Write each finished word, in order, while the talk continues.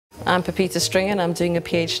I'm Pepita Stringer and I'm doing a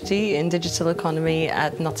PhD in Digital Economy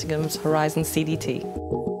at Nottingham's Horizon CDT.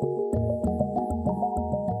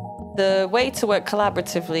 The way to work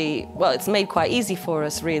collaboratively, well, it's made quite easy for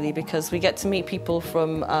us really, because we get to meet people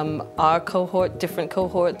from our cohort, different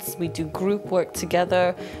cohorts. We do group work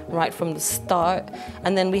together right from the start,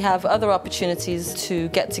 and then we have other opportunities to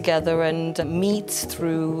get together and meet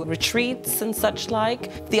through retreats and such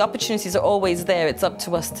like. The opportunities are always there. It's up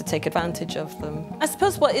to us to take advantage of them. I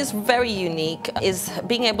suppose what is very unique is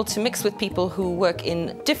being able to mix with people who work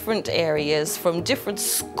in different areas from different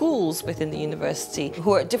schools within the university,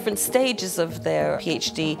 who are at different stages of their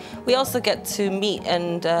PhD. We also get to meet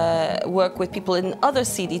and work with people in other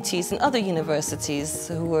CDTs and other universities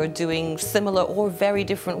who are doing similar or very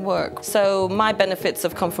different work. So my benefits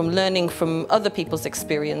have come from learning from other people's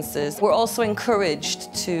experiences. We're also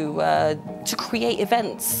encouraged to create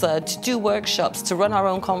events, to do workshops, to run our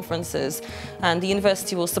own conferences, and the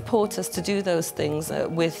university will support us to do those things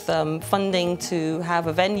with funding to have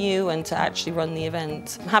a venue and to actually run the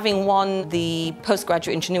event. Having won the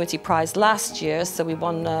Postgraduate Ingenuity Prize last year, so we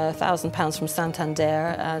won £1,000 from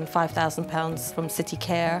Santander and £5,000 from City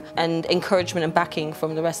Care, and encouragement and backing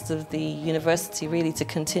from the rest of the university really to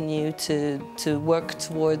continue to work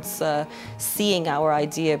towards seeing our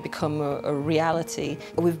idea become a reality.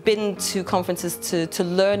 We've been to conferences to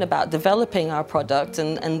learn about developing our product,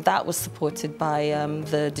 and that was supported by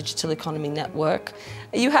the Digital Economy Network.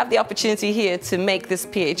 You have the opportunity here to make this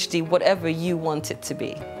PhD whatever you want it to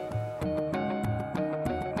be.